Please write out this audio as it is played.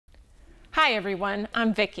Hi everyone,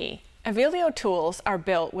 I'm Vickie. Avilio tools are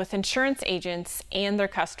built with insurance agents and their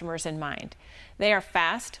customers in mind. They are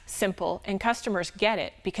fast, simple, and customers get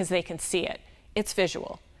it because they can see it. It's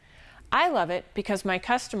visual. I love it because my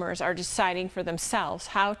customers are deciding for themselves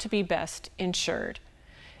how to be best insured.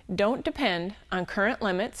 Don't depend on current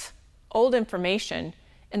limits, old information,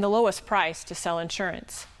 and the lowest price to sell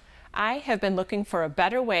insurance. I have been looking for a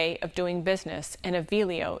better way of doing business, and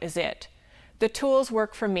Avilio is it. The tools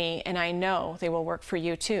work for me, and I know they will work for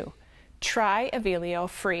you too. Try Avilio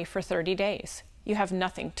free for 30 days. You have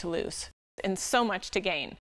nothing to lose and so much to gain.